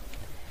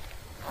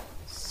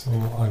So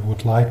I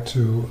would like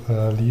to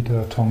lead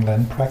a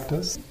Tonglen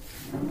practice.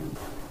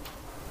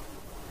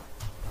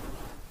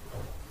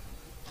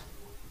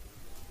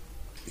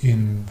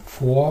 In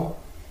 4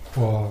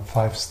 or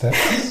 5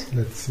 steps,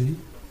 let's see.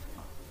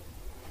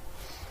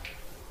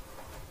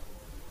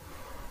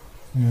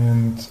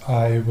 And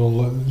I will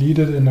lead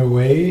it in a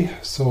way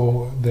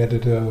so that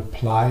it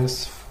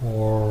applies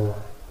for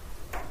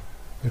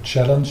a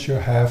challenge you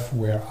have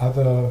where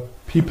other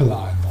people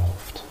are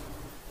involved.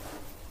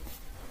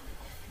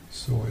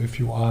 So if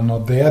you are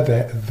not there,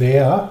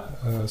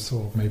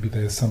 so maybe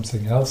there's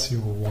something else you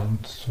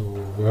want to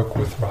work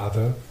with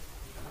rather,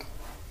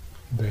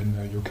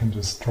 then you can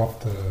just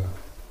drop the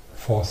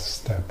 4th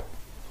step.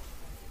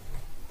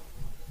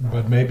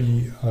 But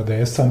maybe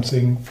there is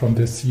something from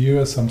this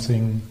year,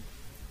 something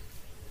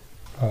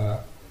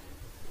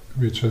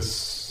which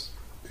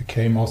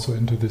came also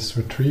into this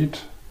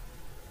retreat,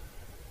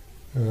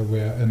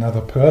 where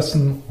another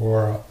person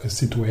or a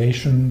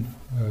situation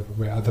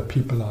where other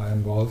people are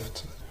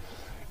involved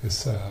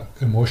is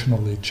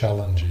emotionally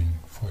challenging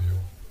for you.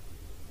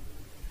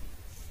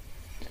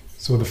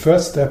 So the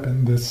first step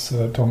in this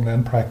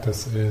Tonglen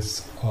practice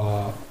is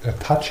a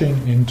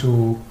touching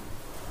into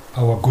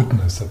our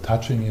goodness, a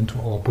touching into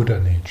our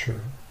Buddha nature.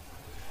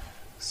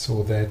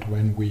 So that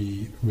when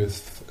we,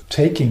 with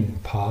taking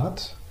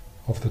part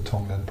of the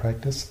Tonglen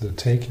practice, the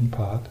taking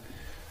part,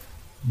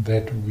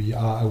 that we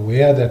are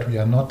aware that we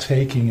are not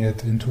taking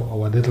it into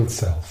our little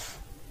self,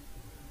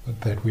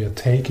 but that we are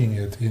taking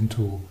it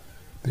into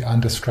the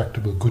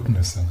indestructible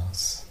goodness in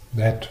us,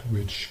 that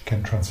which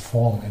can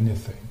transform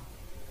anything.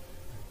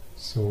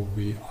 So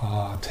we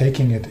are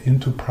taking it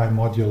into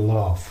primordial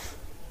love,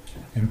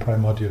 in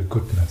primordial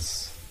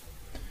goodness.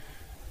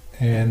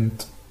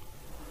 And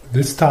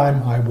this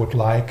time I would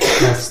like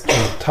us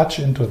to touch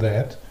into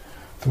that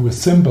through a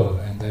symbol,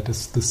 and that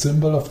is the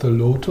symbol of the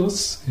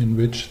lotus in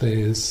which there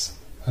is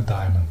a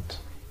diamond.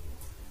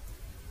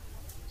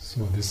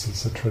 So this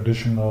is a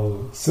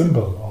traditional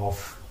symbol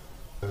of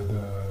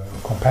the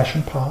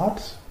compassion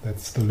part,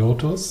 that's the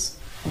lotus,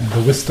 and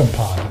the wisdom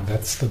part, and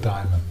that's the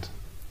diamond.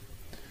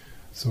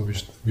 So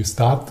we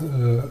start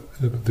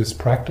this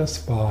practice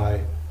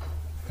by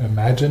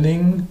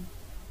imagining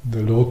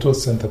the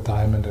lotus and the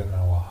diamond in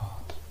our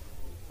heart.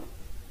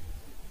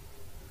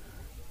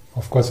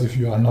 Of course, if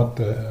you are not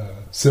the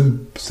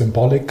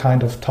symbolic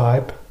kind of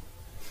type,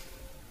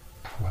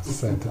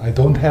 what's that? I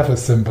don't have a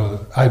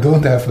symbol. I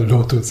don't have a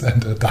lotus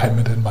and a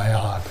diamond in my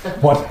heart.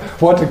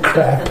 What a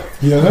crap,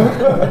 you know?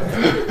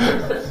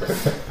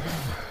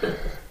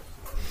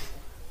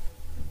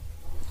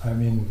 I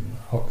mean,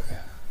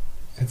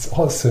 it's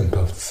all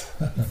symbols.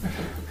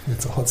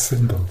 It's all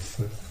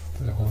symbols,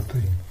 the whole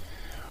thing.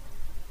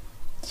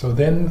 So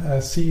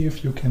then see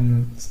if you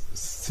can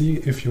see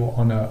if you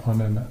on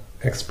an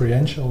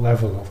experiential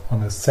level,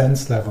 on a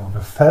sense level, on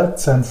a felt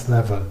sense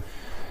level,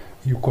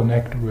 you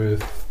connect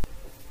with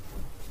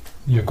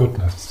your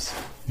goodness,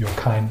 your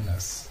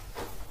kindness.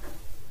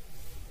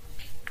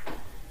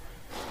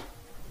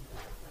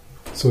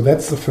 So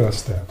that's the first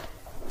step.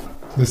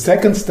 The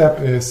second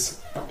step is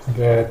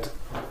that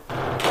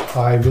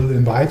I will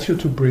invite you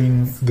to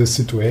bring the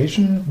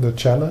situation, the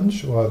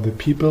challenge, or the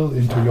people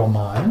into your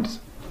mind,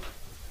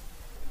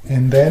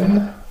 and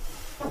then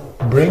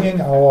bringing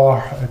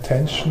our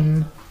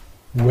attention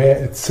where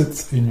it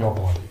sits in your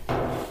body.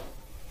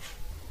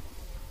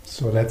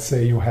 So let's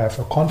say you have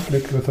a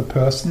conflict with a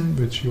person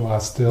which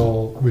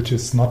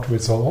is not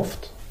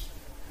resolved.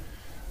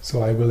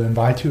 So I will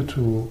invite you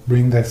to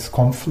bring this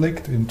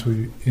conflict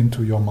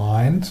into your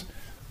mind,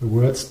 the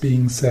words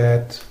being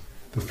said,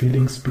 the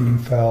feelings being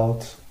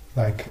felt,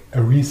 like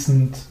a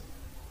recent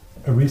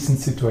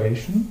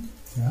situation.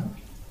 Yeah?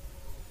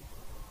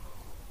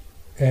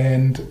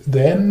 And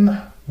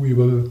then we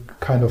will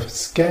kind of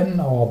scan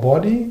our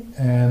body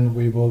and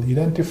we will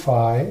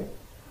identify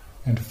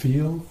and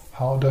feel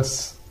how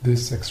is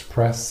this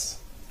expressed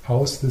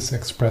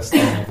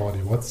in our body?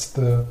 What's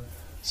the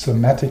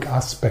somatic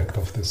aspect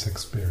of this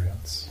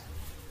experience?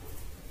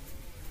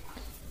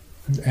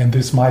 And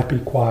this might be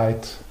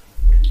quite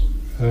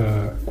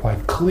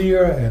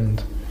clear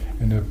and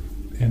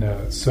in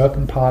a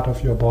certain part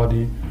of your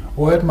body,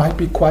 or it might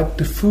be quite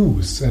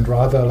diffuse and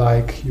rather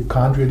like you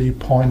can't really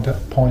point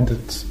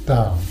it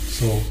down.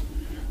 So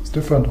it's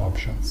different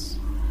options.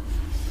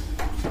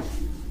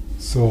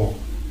 So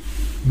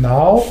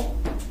now,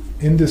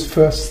 in this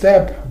first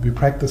step, we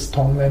practice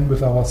Tonglen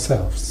with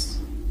ourselves.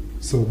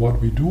 So what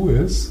we do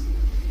is,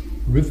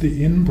 with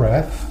the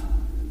in-breath,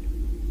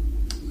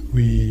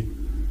 we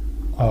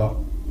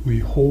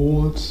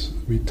hold,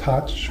 we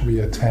touch, we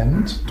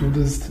attend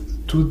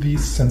to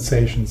these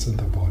sensations in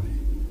the body.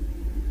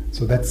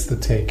 So that's the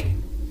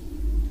taking.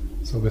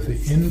 So with the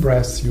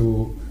in-breath,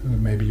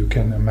 maybe you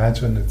can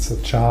imagine it's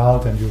a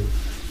child and you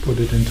put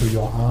it into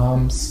your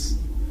arms.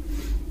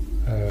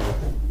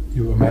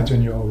 You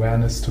imagine your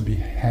awareness to be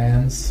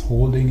hands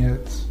holding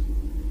it,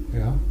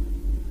 yeah,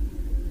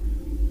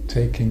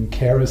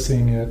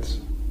 caressing it.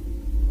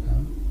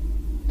 Yeah?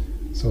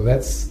 So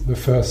that's the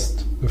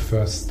first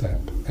step.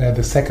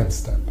 The second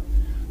step.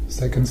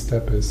 Second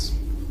step is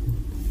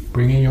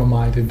bringing your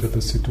mind into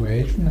the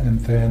situation and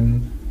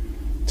then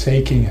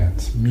taking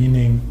it,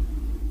 meaning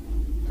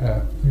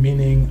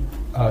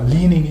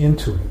leaning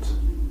into it.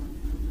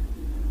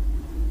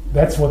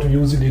 That's what we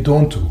usually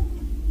don't do.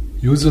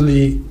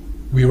 Usually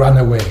we run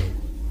away.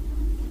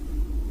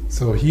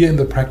 So here in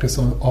the practice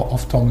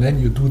of Tonglen,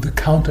 you do the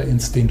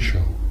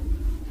counter-instinctual.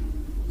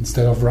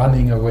 Instead of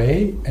running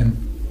away and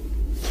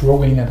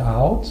throwing it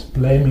out,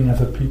 blaming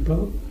other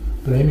people,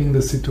 blaming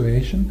the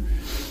situation,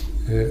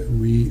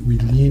 we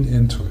lean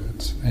into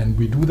it. And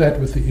we do that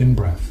with the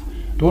in-breath.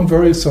 Don't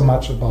worry so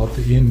much about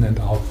the in and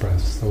out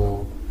breath.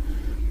 So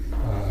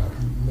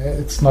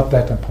it's not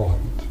that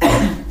important.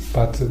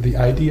 But the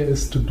idea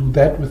is to do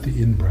that with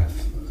the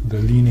in-breath, the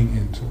leaning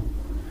into.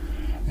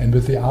 And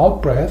with the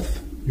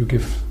out-breath, you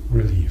give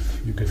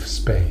relief, you give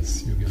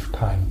space, you give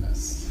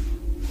kindness.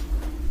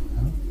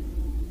 Yeah?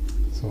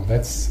 So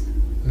that's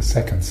the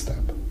second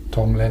step,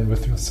 Tonglen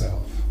with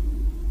yourself.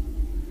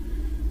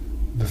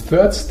 The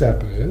third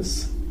step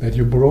is that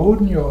you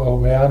broaden your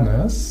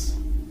awareness,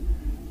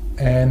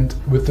 and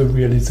with the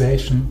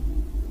realization,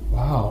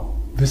 wow,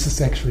 this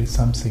is actually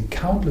something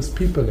countless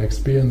people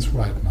experience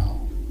right now.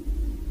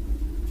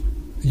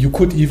 You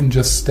could even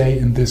just stay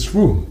in this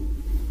room.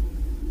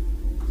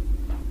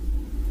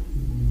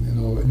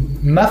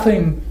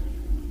 Nothing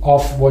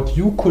of what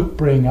you could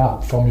bring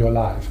up from your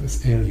life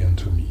is alien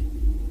to me.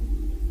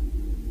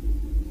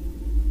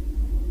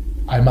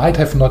 I might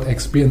have not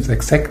experienced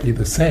exactly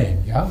the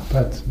same,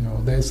 but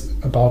there's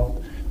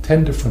about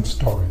 10 different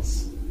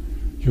stories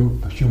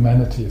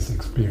humanity is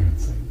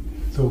experiencing.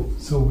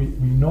 So we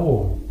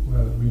know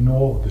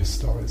this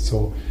story.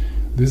 So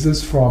this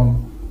is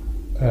from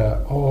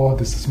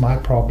this is my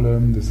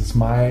problem, this is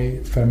my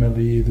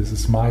family, this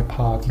is my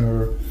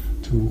partner,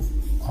 to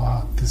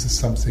this is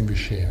something we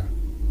share.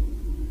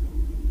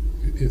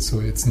 So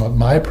it's not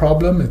my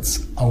problem,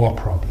 it's our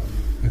problem.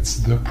 It's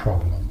the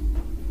problem.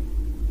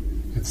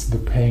 It's the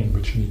pain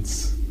which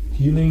needs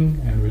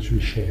healing and which we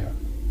share.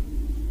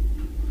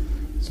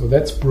 So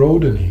that's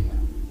broadening.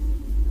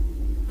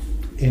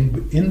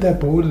 In that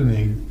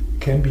broadening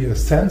can be a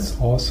sense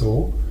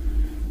also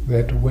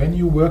that when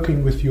you're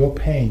working with your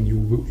pain,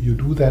 you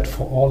do that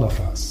for all of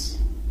us.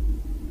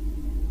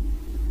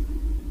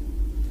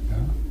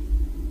 Yeah?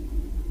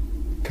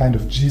 Kind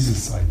of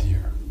Jesus idea.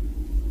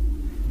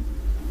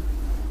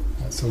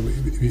 So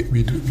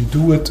we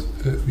do it.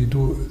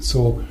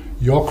 So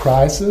your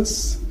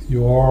crisis,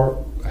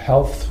 your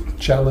health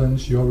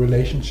challenge, your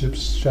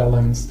relationships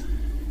challenge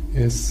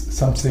is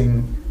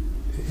something.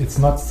 It's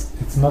not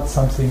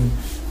something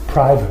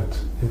private.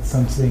 It's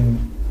something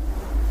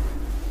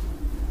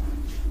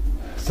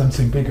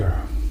bigger.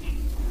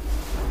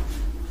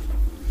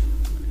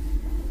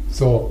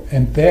 So,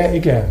 and there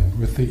again,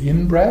 with the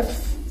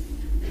in-breath,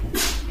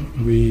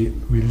 we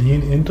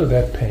lean into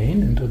that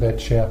pain, into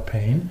that shared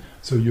pain.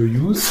 So you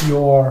use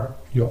your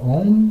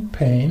own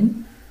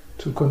pain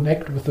to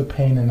connect with the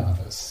pain in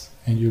others,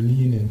 and you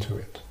lean into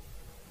it.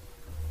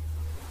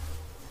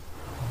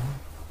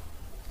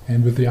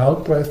 And with the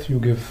out-breath, you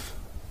give,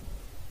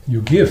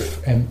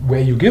 and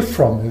where you give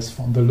from is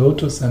from the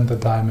lotus and the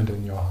diamond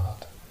in your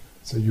heart.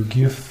 So you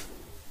give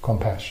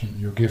compassion,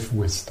 you give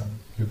wisdom,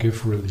 you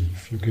give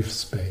relief, you give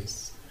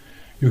space.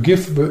 You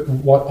give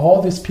what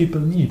all these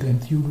people need,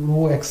 and you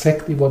know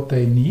exactly what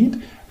they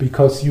need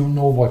because you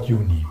know what you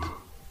need.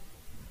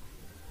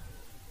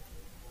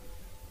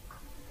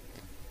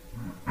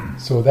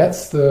 So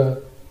that's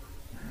the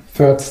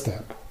third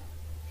step.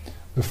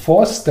 The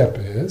fourth step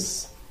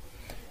is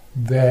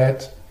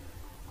that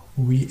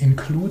we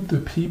include the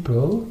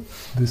people,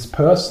 this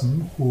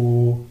person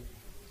who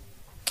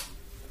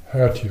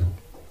hurt you.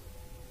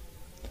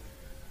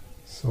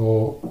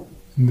 So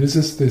this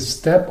is the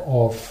step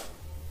of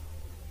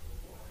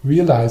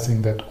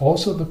realizing that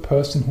also the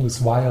person who is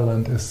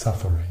violent is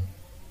suffering.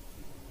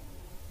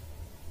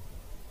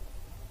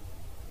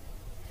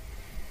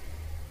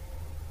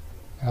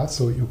 Yeah,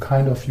 so you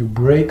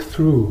break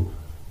through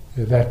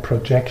that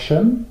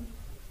projection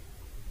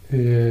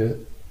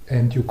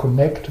and you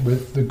connect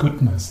with the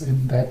goodness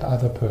in that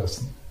other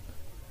person.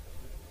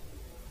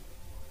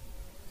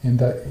 In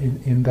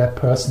that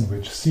person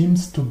which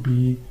seems to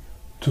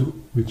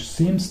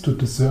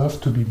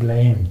deserve to be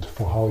blamed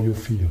for how you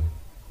feel.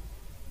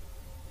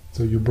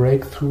 So you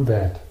break through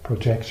that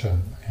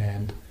projection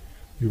and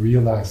you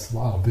realize,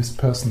 wow, this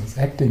person is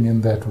acting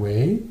in that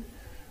way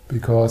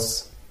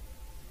because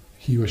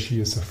he or she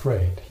is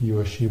afraid. He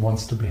or she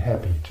wants to be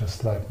happy,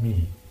 just like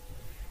me.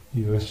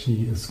 He or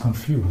she is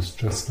confused,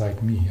 just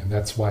like me, and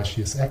that's why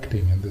she is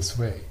acting in this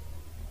way.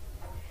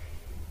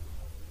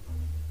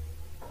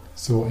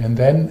 So, and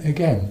then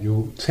again,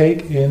 you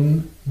take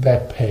in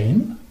that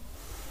pain.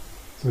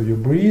 So you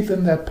breathe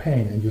in that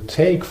pain, and you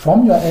take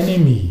from your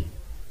enemy,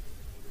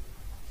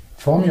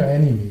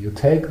 you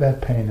take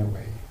that pain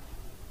away.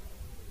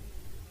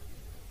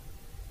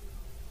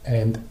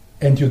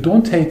 And you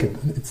don't take it.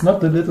 It's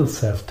not the little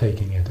self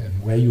taking it in.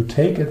 Where you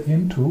take it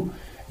into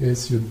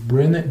is you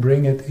bring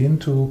it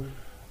into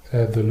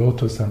the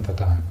lotus and the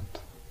diamond.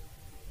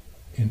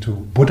 into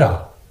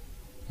Buddha.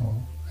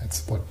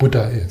 That's what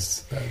Buddha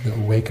is, the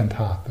awakened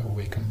heart, the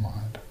awakened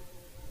mind.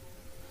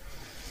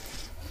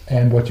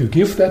 And what you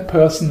give that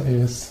person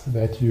is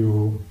that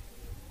you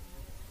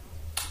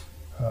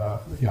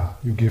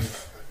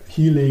give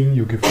healing,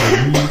 you give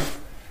relief.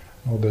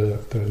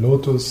 The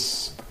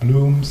lotus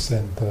blooms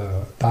and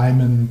the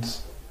diamond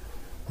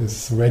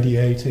is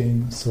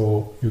radiating.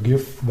 So you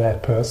give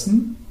that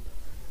person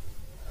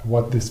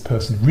what this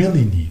person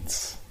really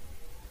needs,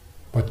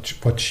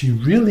 what she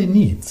really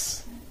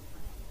needs,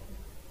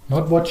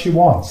 not what she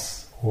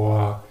wants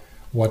or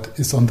what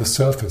is on the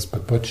surface,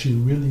 but what she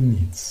really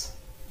needs.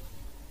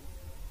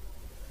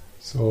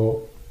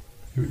 So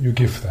you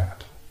give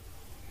that.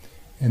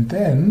 And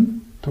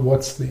then,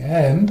 towards the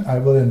end, I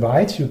will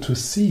invite you to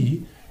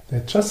see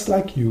that just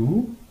like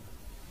you,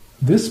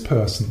 this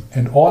person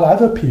and all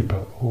other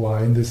people who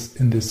are in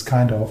this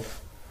kind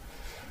of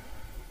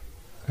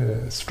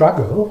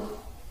struggle,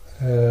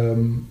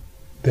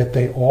 that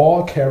they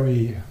all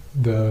carry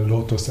the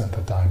lotus and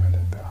the diamond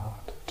in their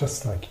heart,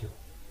 just like you.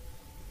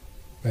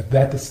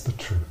 That is the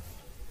truth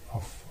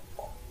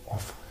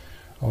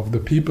of the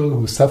people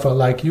who suffer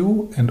like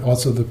you, and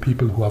also the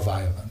people who are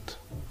violent.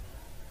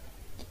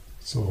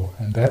 So,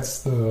 and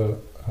that's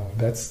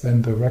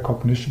then the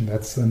recognition.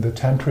 That's then the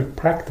tantric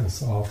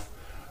practice of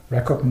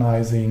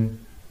recognizing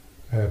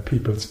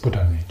people's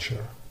Buddha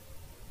nature.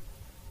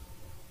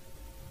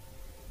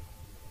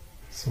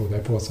 So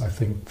that was, I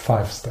think,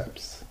 5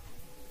 steps,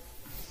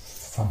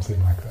 something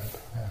like that.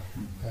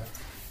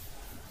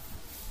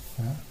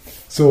 Yeah.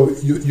 So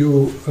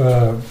you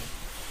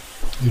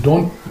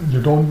don't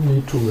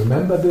need to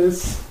remember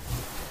this,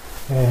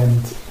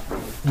 and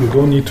you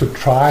don't need to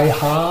try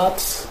hard.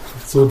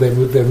 So there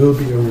will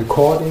be a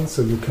recording,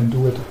 so you can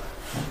do it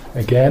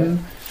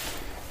again.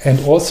 And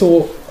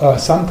also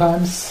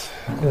sometimes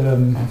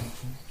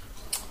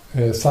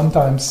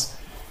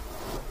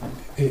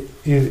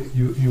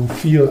you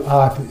feel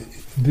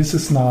this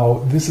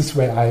is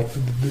where I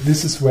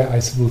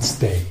will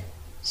stay.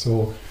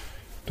 So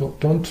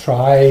don't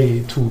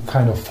try to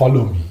kind of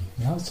follow me.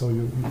 Yeah? So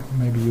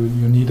maybe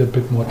you need a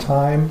bit more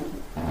time.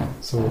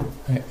 So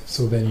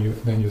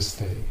then you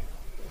stay.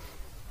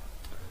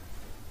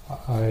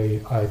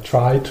 I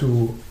try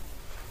to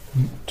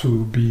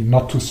be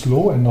not too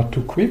slow and not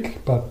too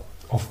quick, but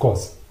of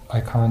course I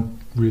can't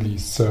really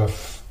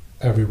serve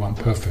everyone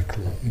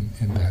perfectly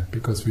in that,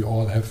 because we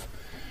all have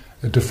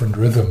a different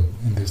rhythm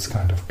in this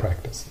kind of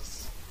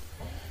practices.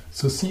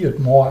 So see it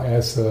more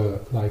as a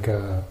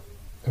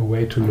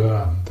way to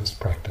learn this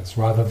practice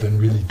rather than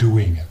really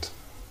doing it.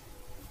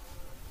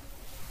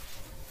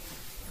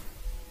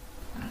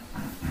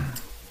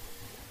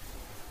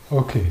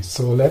 Okay,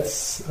 so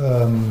let's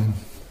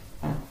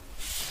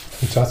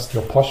adjust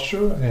your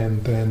posture,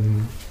 and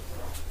then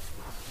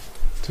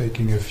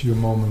taking a few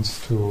moments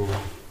to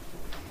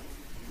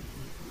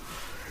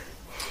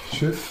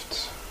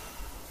shift,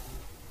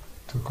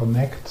 to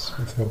connect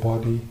with your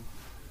body.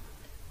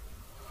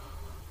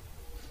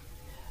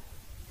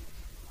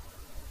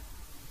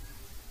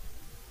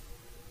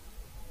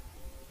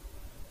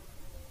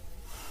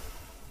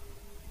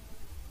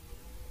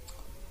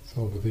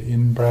 So with the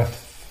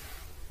in-breath,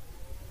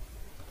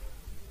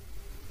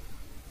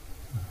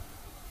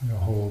 your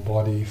whole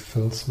body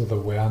fills with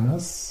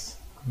awareness.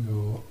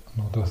 You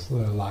notice the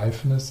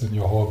aliveness in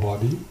your whole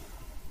body.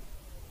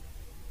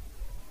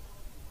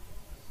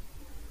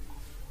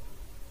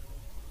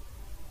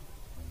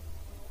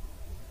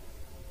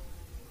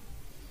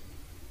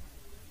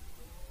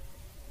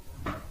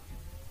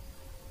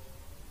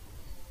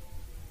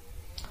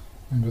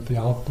 And with the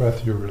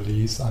out-breath, you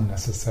release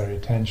unnecessary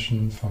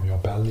tension from your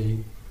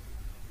belly,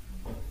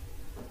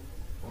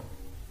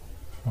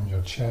 from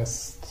your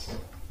chest,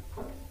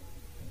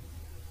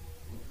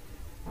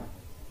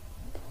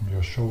 from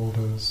your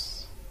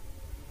shoulders,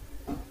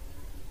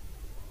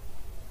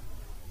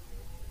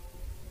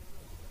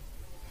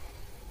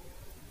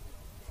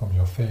 from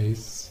your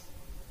face.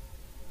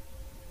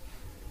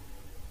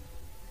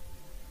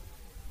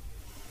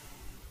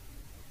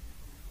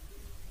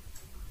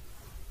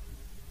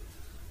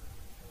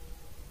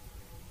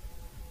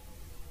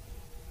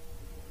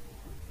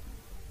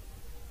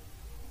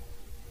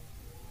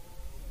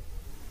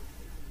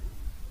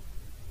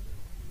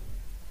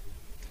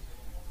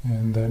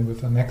 And then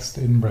with the next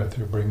in-breath,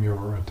 you bring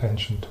your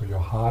attention to your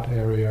heart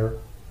area.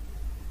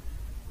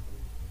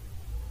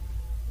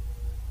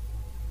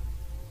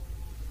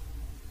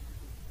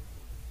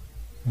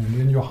 And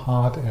in your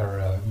heart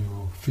area,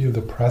 you feel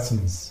the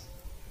presence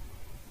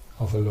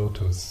of a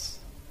lotus.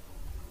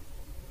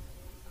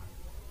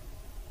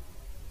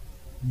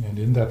 And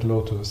in that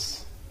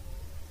lotus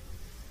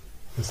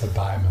is a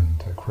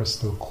diamond, a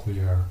crystal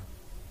clear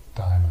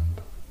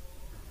diamond.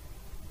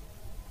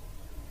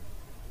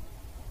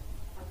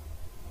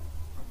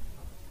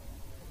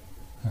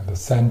 And the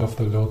scent of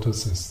the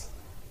lotus is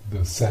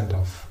the scent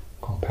of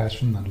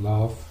compassion and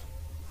love.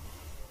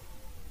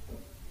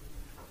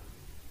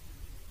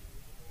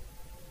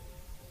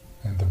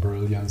 And the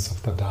brilliance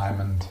of the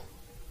diamond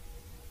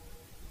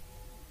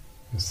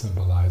is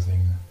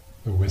symbolizing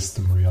the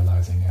wisdom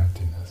realizing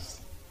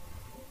emptiness.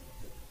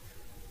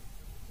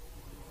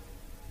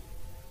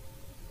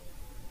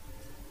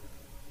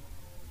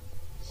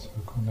 So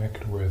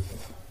connect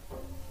with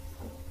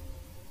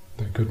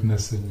the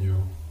goodness in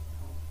you.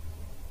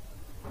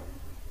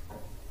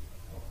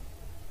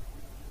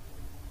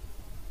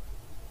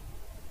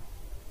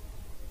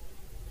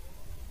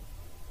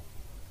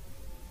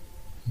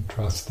 And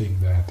trusting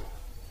that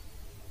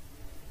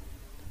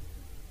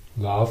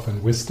love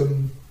and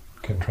wisdom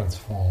can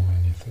transform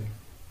anything.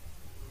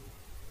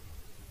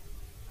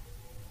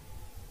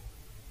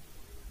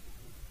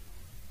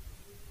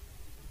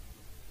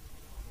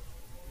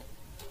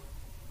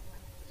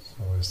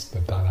 So is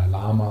the Dalai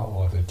Lama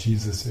or the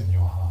Jesus in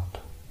your heart.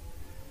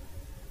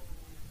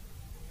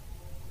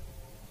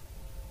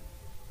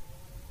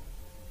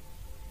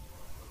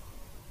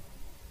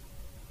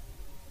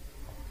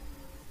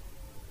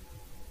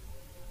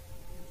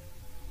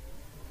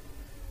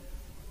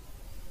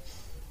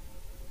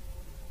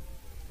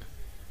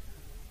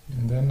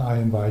 And then I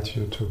invite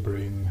you to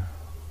bring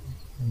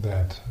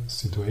that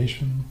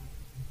situation,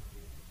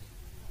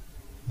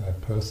 that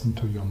person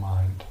to your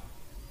mind.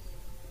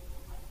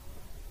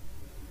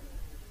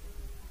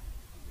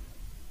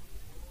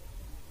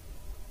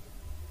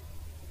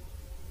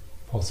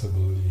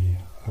 Possibly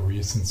a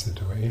recent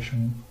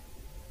situation.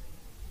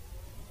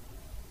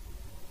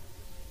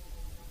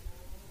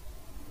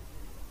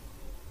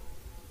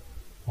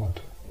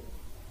 What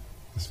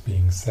is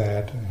being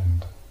said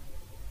and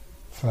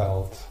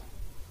felt.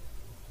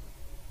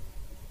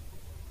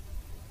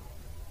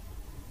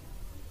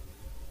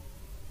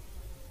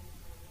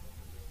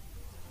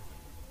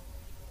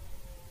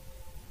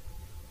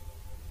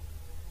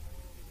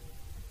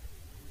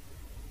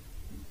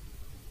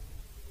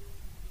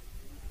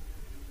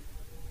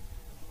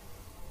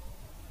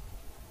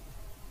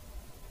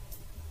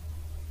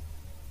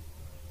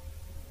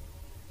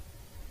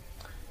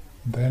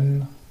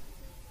 Then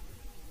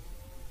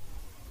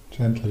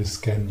gently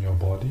scan your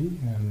body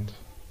and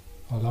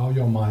allow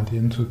your mind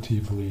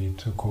intuitively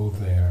to go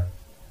there,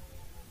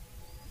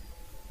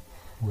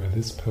 where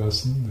this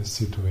person, this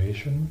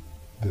situation,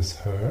 this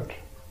hurt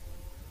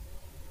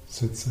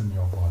sits in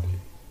your body.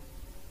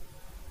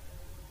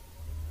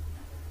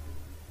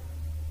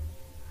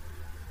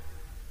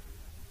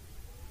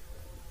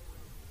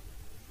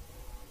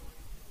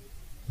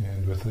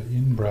 And with the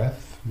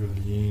in-breath, you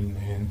lean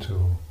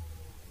into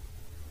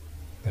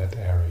that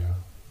area.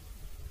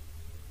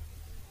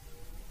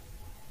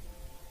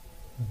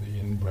 With the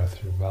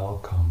in-breath, you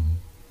welcome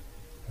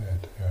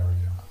that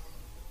area.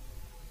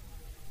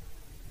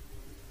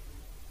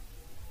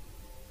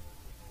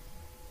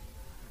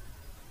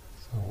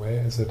 So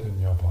where is it in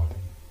your body?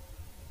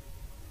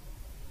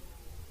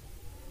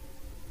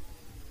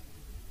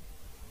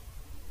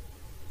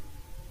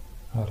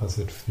 How does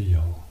it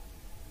feel?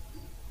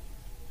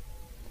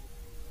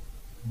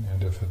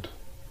 And if it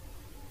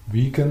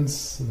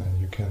weakens, then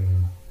you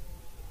can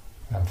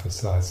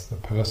emphasize the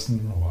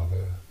person or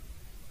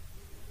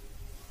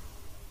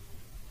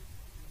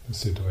the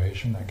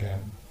situation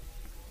again.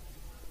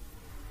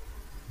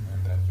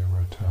 And then you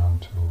return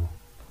to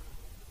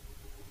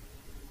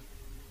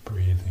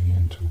breathing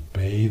into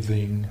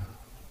bathing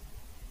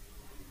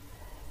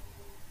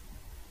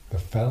the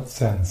felt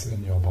sense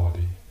in your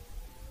body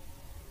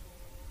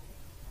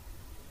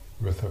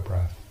with the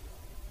breath.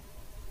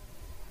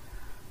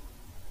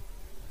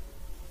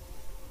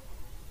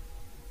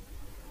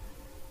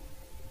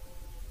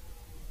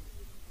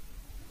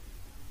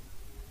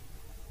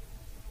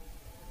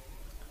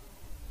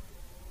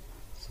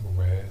 So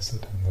where is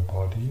it in the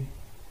body?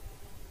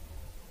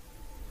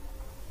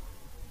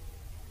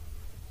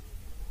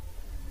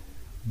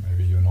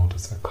 Maybe you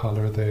notice a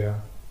color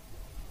there.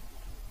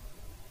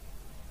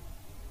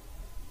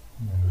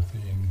 And with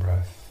the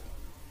in-breath,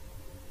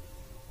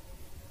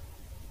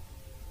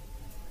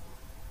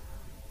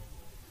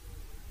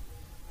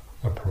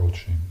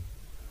 approaching.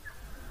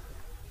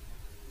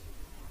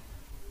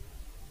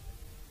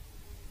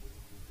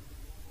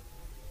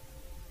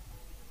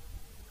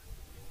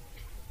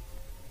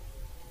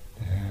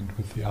 And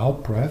with the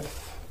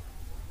out-breath,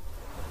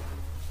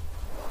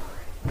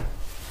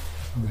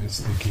 there's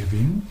the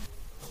giving.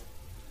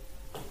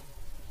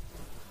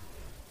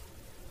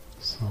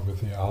 So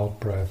with the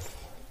out-breath,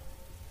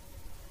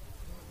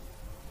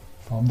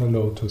 from the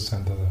lotus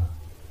center, the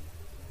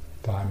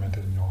diamond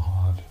in your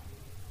heart,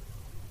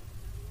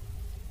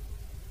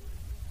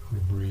 you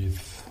breathe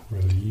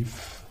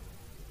relief.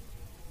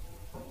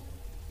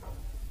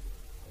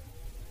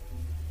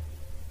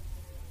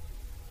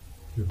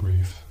 You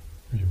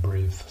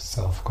breathe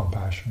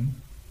self-compassion.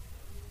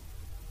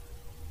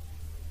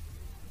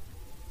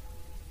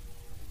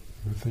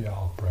 With the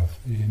out-breath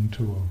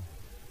into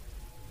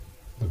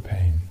the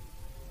pain.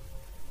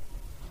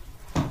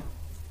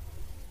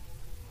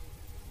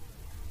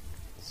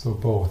 So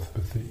both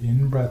with the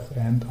in-breath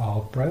and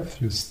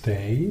out-breath, you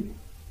stay.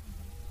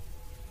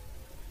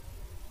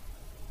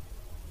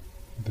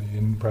 The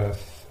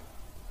in-breath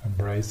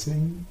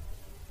embracing,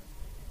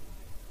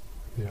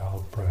 the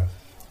out-breath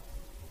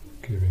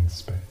giving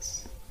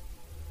space.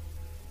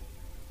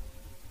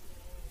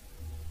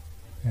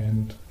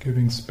 And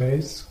giving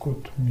space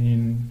could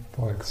mean,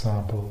 for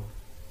example,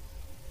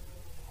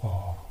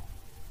 oh,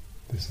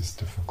 this is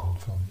difficult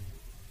for me.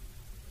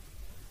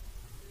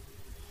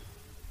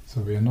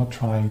 So we are not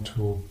trying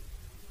to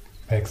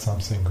make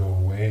something go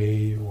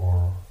away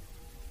or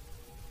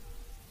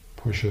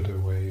push it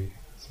away.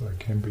 So it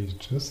can be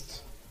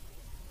just,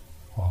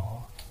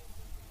 oh,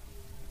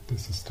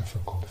 this is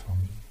difficult for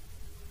me.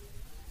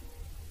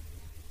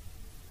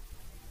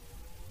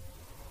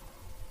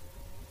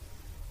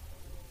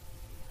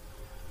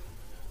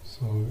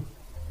 So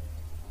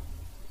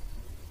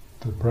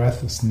the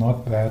breath is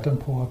not that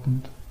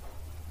important,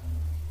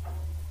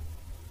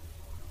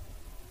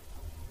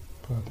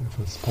 but if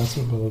it's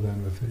possible,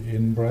 then with the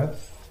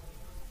in-breath,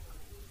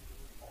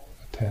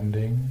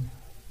 attending,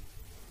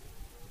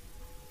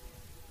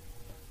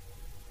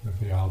 with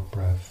the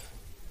out-breath,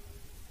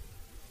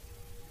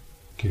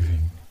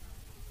 giving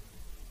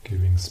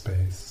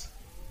space,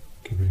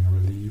 giving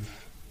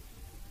relief,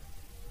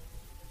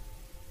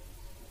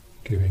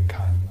 giving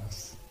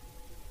kindness.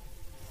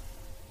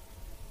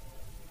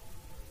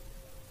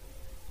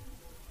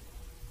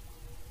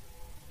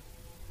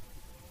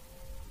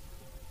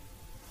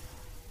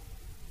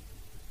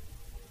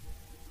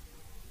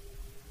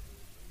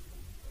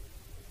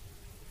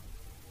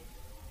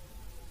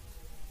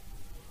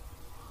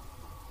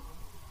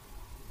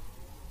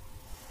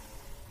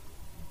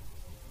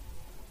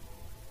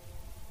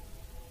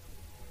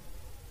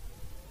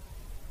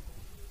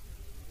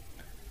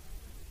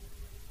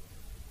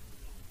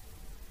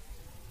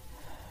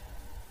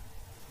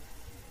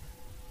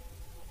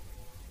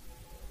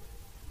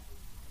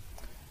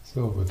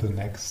 So with the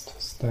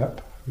next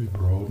step, we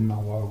broaden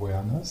our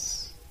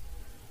awareness,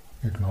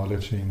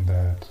 acknowledging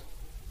that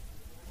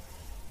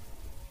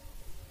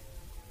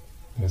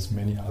there's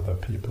many other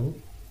people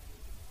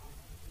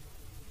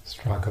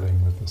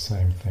struggling with the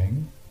same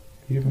thing,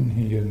 even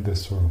here in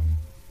this room.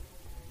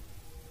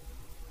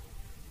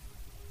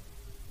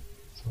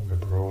 So we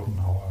broaden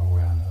our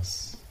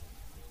awareness.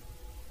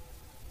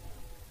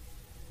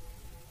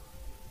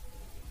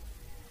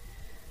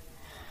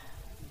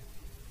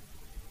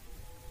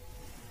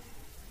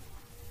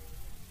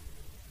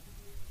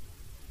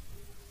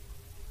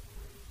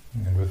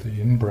 And with the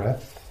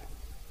in-breath,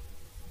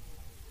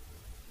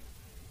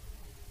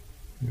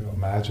 you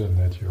imagine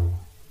that you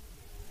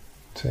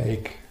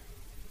take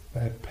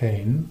that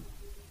pain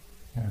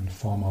in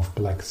form of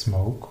black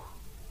smoke,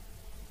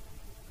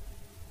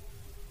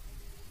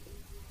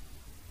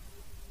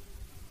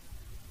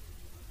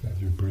 that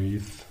you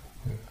breathe,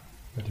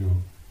 that you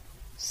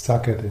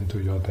suck it into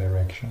your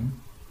direction.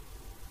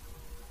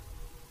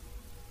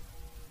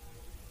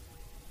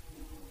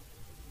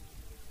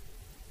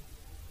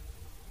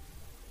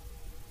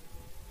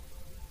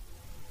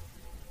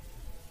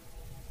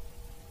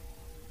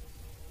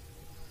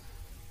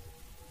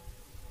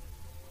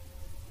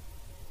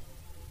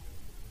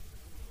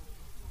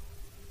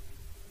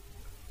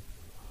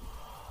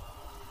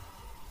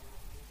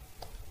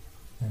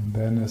 And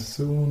then as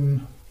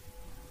soon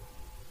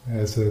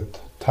as it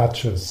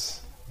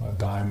touches a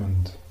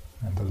diamond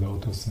and the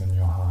lotus in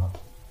your heart,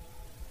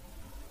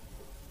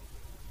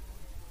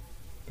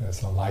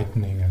 there's a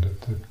lightning and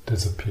it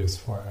disappears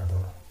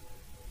forever.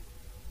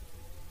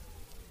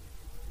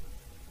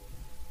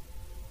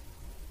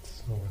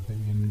 So with the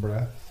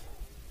in-breath,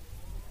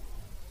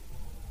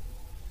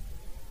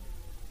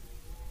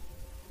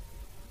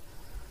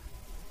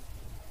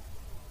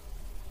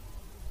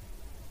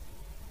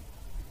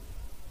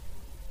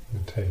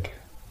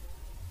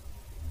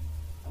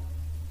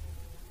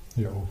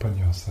 you open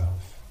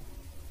yourself.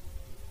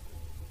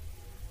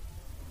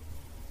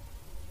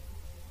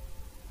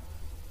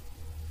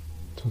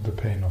 To the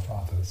pain of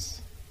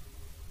others.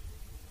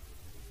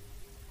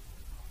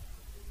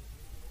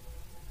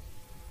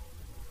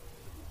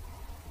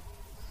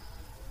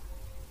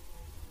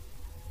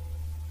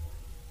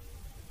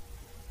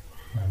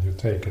 And you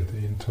take it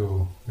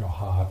into your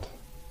heart,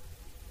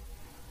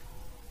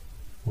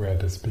 where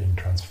it is being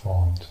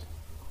transformed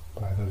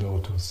by the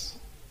lotus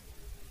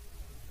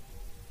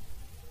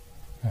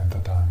and the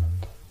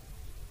diamond.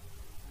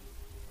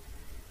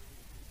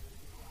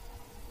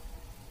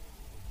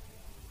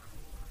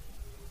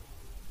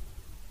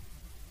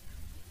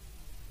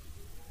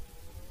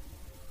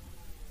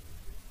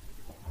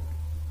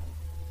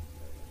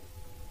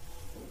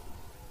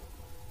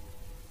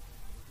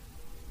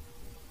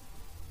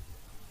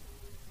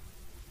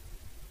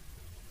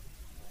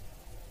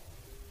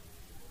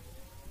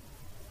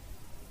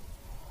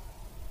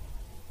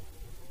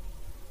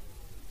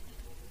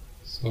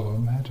 So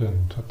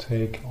imagine to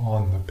take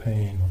on the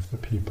pain of the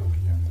people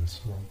here in this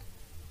room.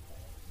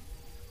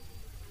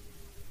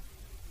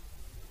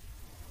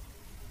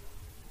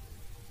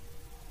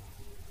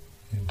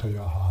 Into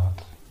your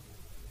heart.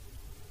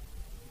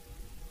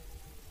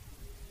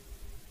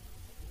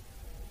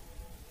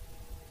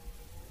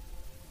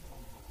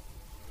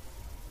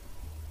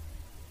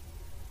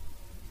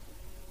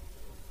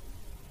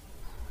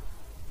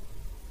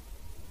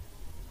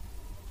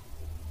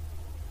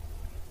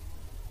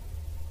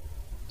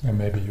 And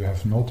maybe you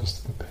have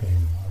noticed the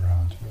pain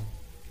around you.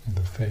 in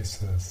the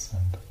faces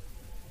and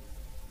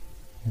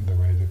in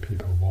the way that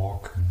people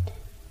walk and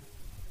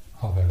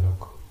how they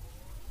look.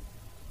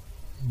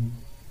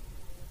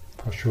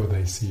 For sure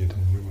they see it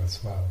in you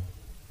as well.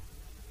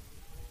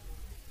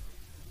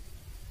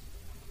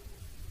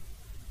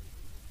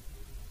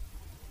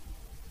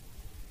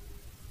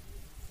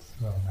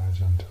 So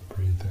imagine to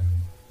breathe in.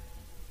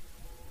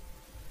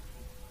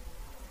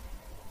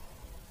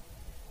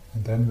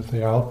 And then with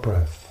the out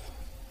breath,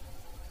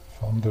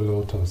 from the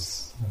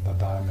lotus and the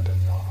diamond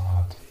in your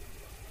heart,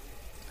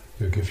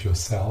 you give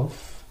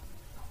yourself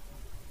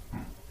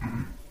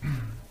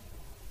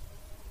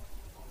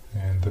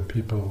and the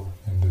people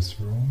in this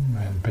room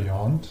and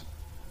beyond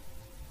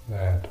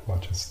that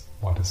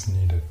what is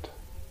needed.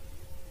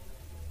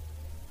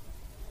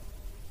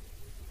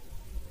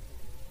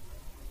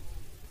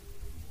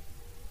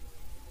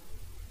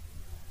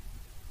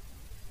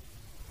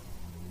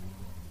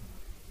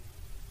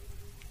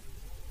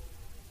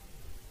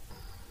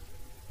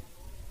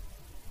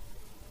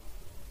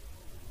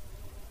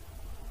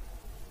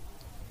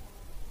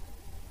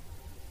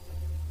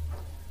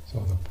 So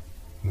the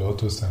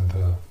lotus and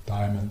the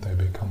diamond, they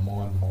become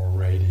more and more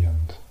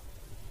radiant.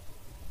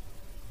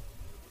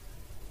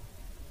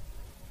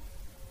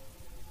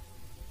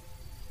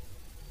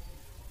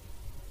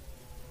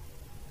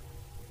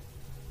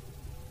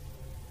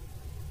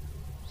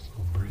 So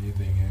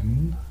breathing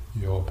in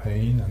your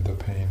pain and the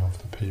pain of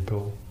the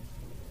people,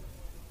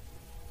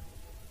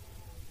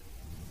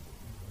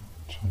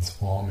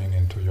 transforming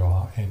into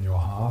in your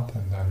heart,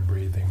 and then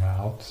breathing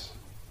out,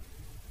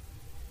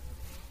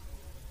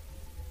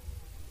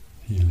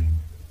 healing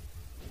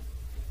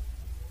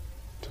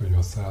to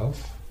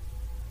yourself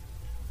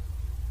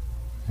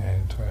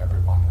and to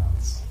everyone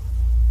else.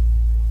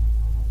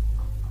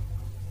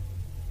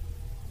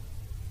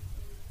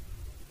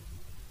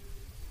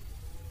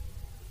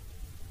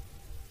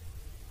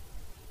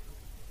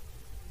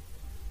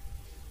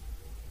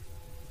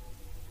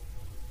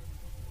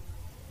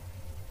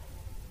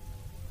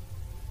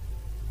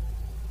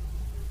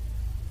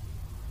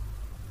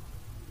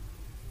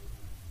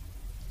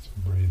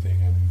 Breathing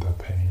in the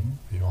pain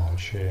we all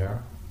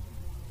share,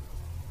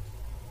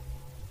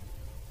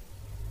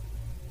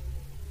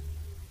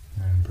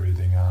 and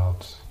breathing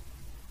out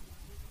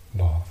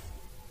love,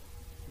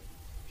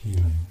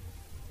 healing,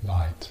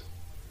 light.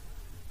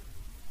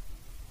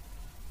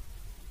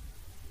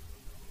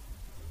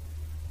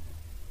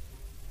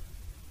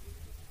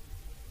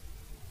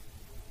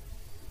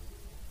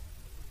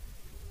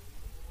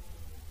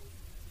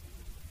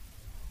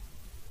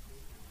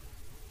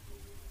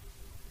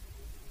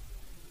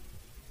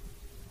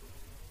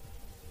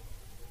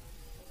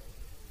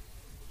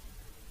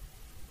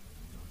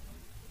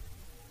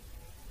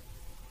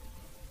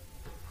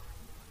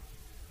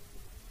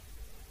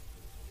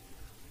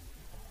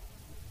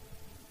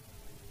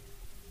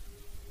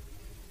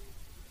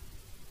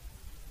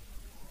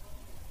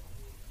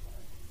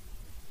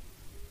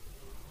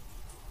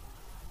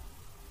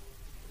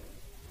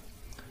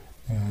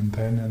 And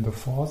then in the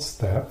fourth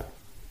step,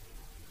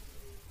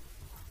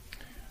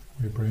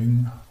 we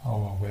bring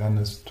our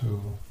awareness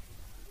to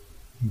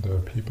the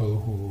people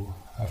who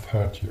have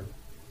hurt you,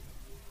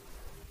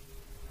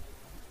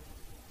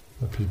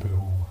 the people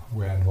who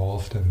were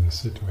involved in the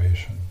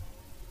situation.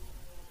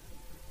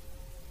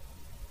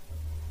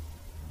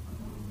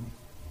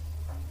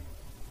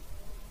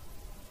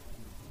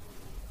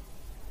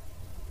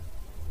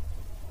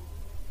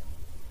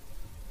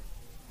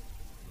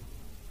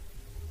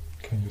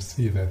 Can you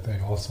see that they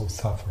also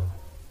suffer?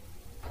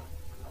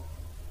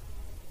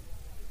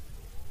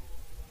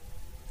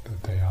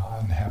 That they are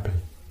unhappy?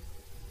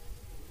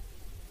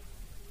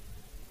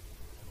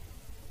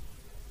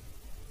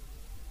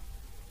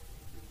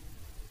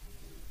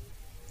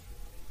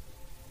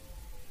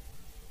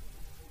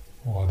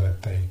 Or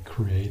that they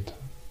create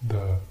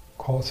the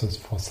causes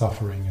for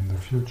suffering in the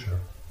future?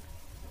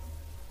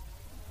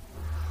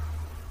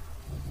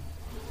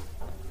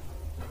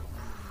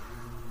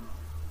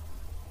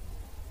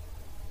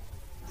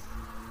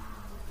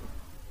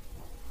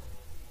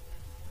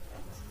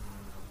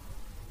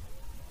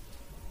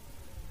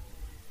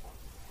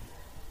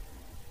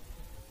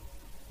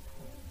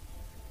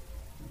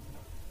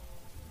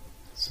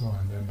 So,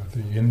 and then with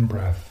the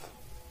in-breath,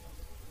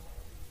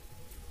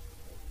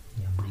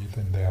 you breathe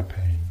in their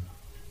pain.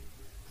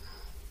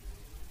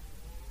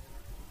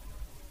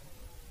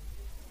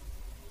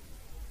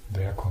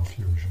 Their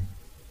confusion,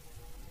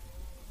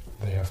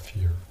 their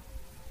fear.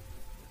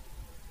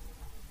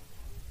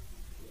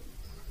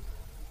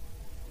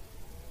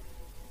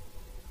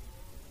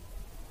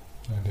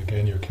 And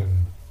again you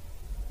can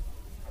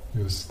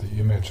use the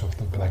image of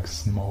the black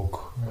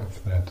smoke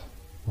if that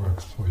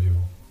works for you.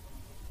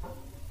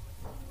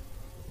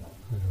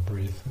 You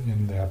breathe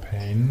in their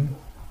pain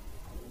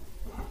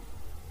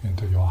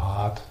into your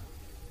heart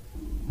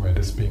where it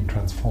is being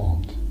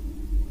transformed.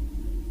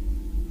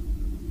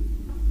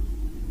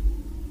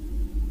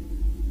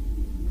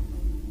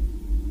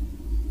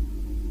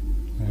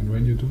 And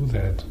when you do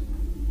that,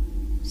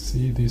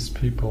 see these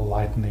people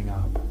lightening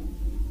up.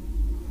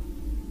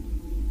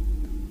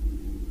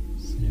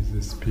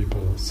 these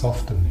people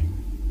softening.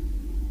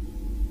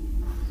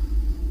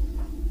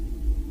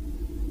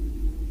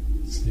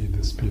 See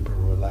these people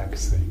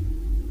relaxing.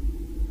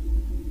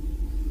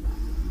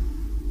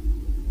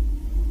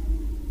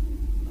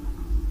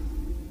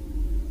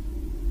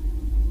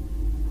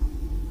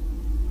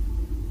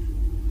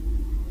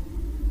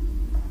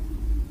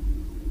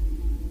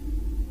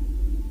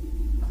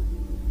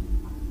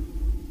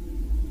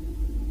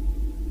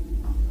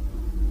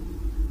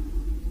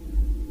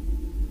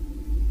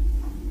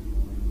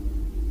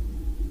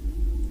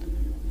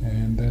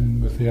 And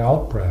then with the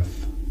out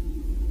breath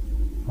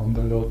from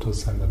the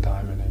lotus and the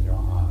diamond in your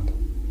heart,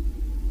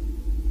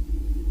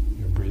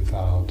 you breathe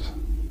out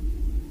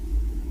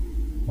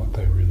what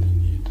they really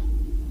need,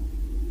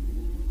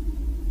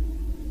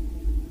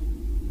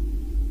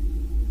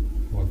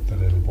 what the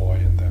little boy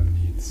in them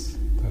needs,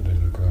 the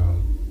little girl,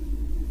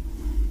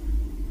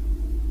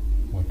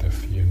 what their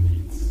fear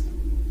needs,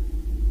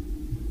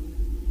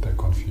 their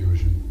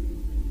confusion.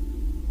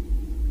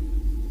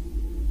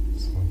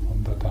 So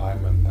from the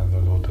diamond and the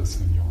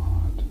lotus in your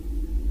heart,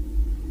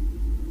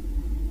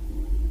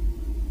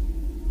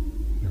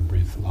 you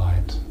breathe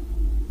light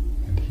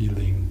and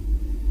healing,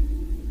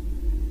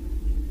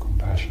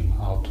 compassion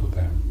out to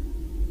them.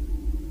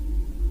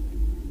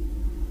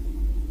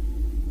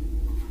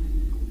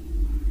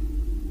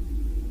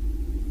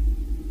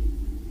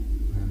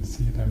 And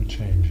see them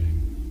changing.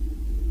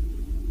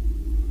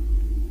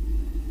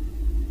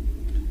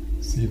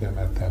 See them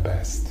at their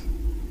best.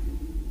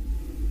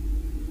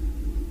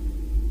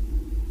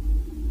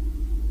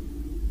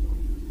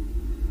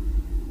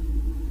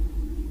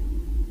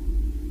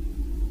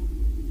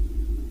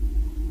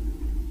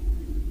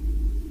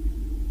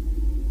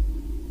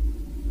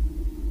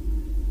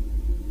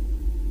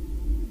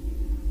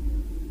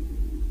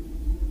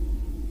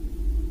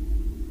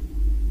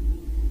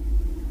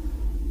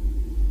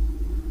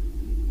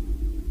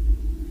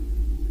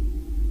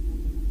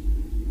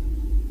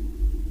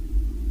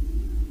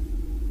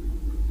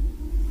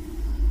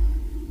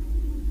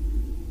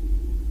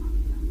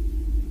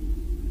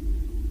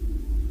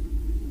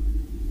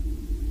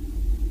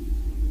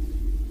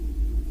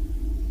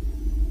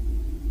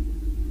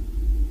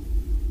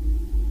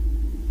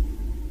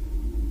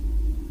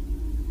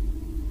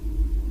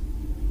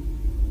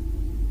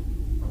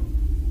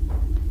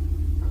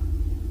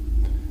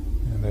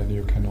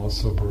 You can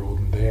also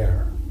broaden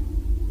there,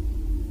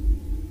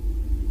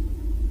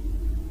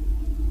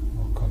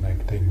 or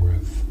connecting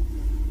with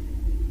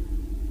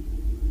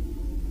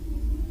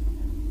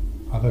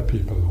other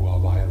people who are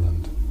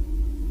violent,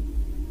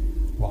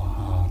 who are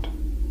hard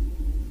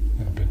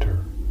and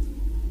bitter,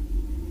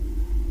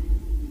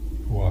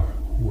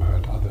 who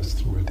hurt others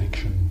through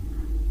addiction,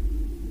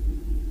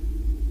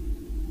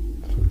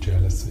 through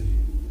jealousy.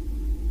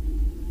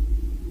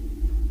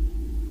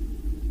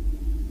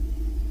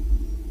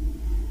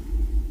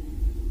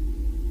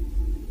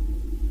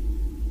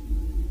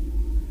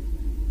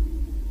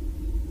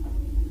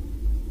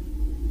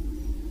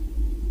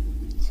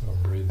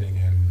 Breathing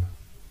in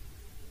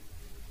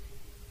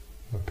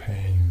the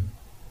pain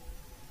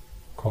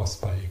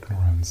caused by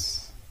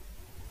ignorance,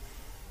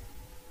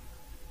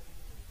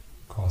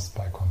 caused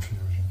by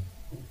confusion.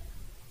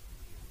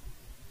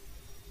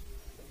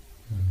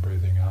 And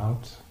breathing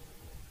out,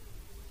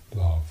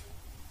 love,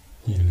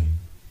 healing.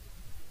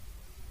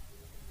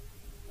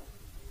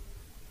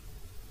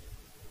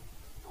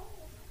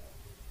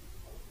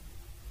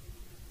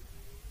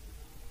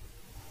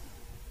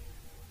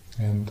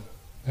 And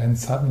then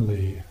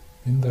suddenly,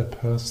 in that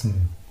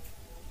person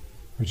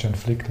which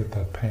inflicted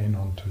that pain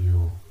onto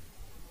you,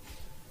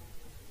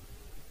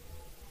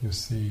 you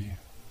see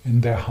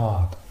in their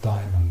heart a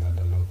diamond and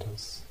a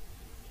lotus.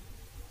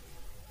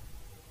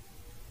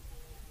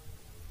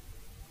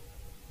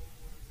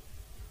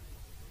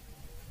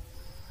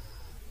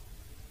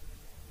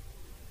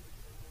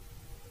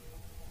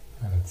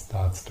 And it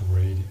starts to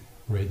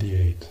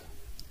radiate,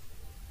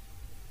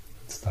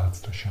 it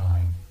starts to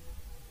shine.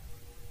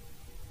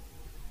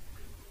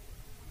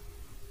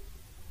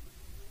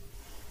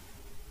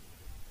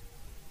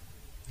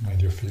 And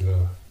you feel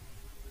a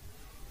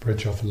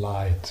bridge of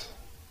light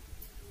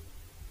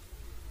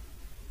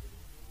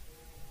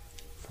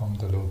from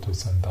the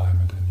lotus and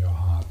diamond in your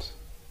heart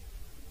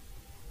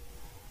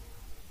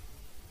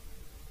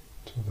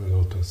to the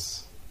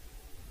lotus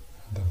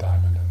and the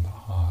diamond in the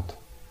heart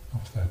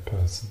of that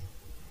person.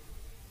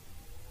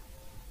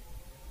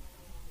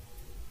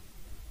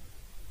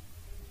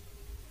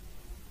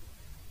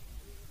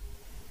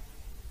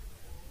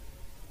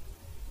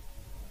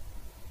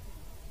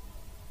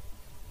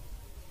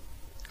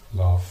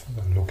 Love,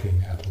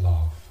 looking at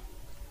love.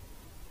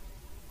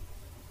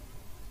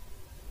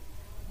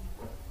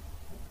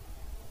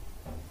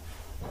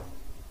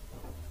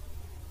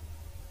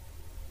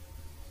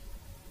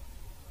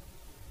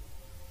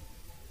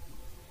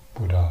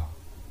 Buddha,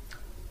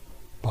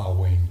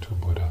 bowing to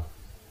Buddha.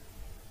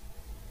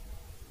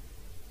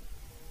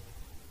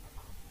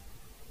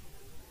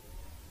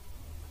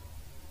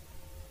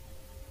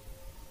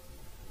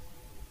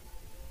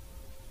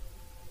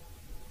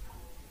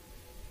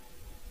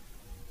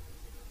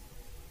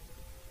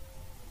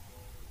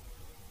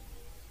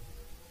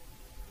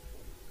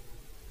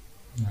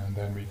 And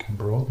then we can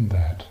broaden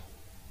that,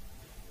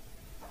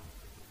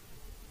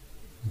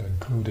 and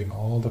including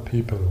all the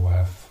people who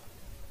have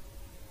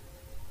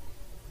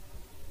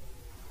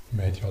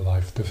made your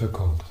life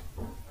difficult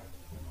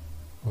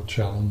or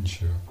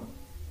challenge you.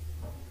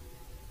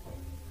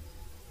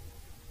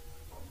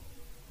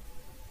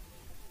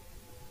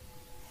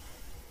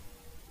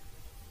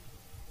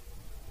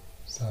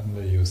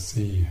 Suddenly you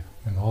see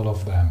in all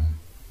of them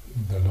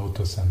the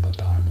lotus and the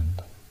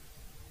diamond.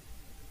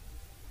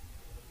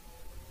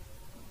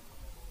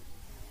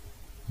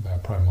 Their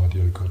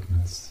primordial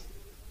goodness.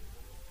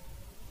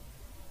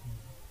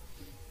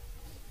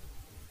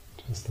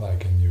 Just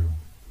like in you.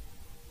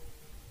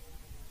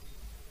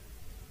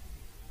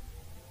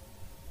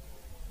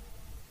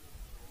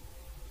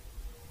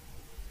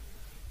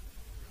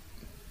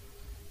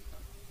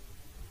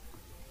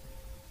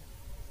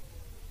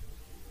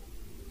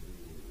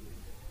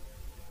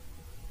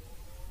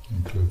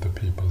 Include the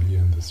people here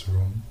in this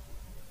room.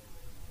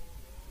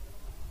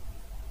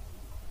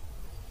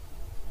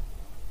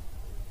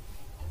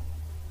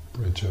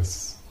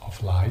 Bridges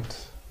of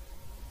light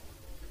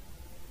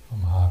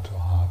from heart to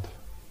heart.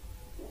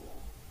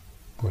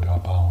 Buddha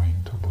bowing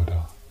to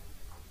Buddha.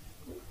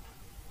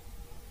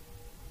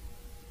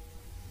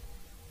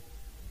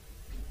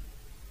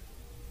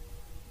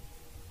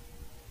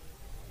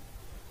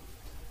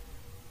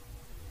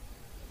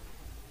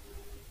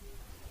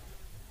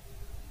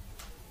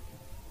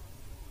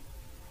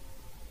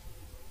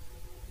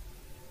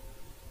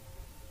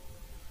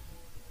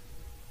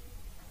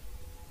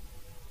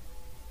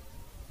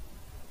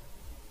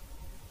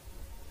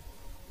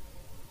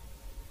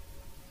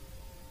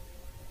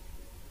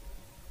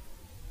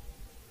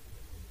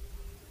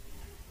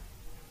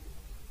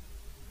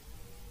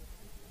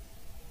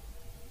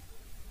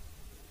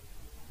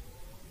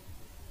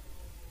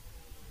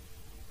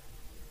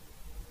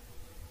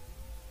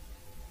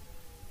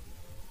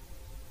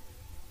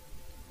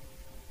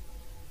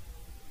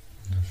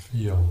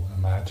 Feel,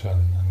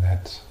 imagine a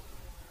net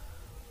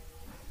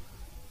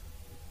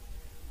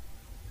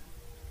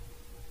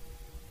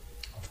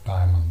of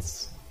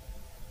diamonds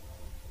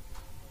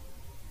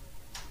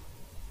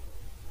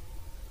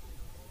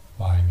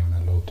lying in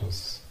a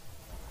lotus,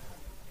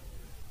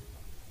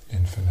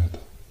 infinite,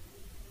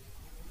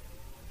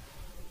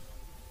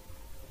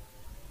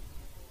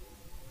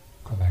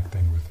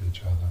 connecting with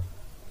each other.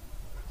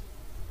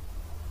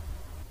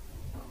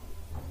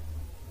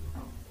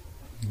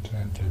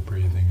 Gently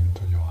breathing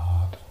into your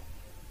heart.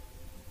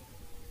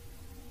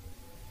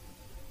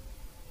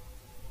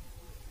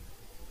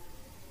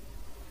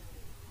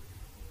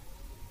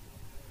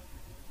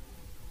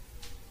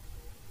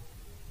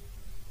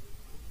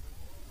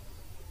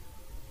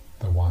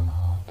 The one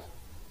heart.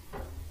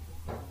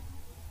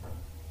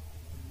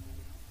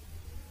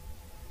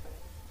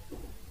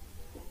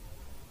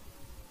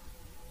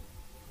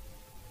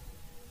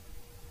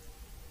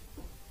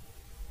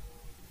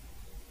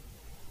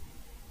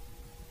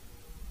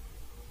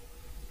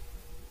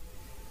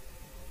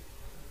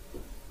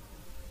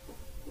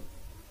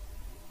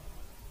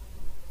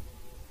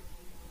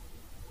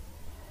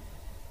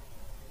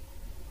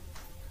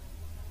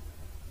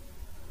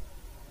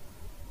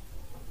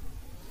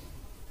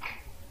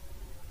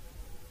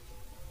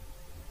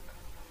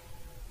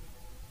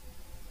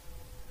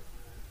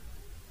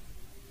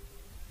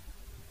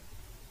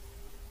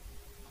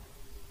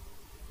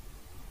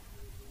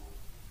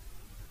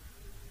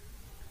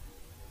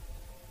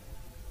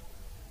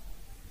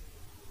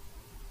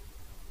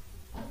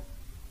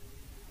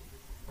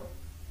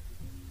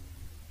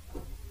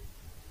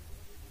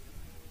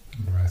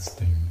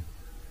 Resting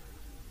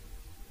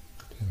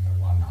in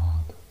the one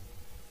heart,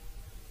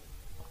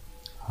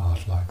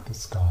 heart like the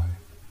sky.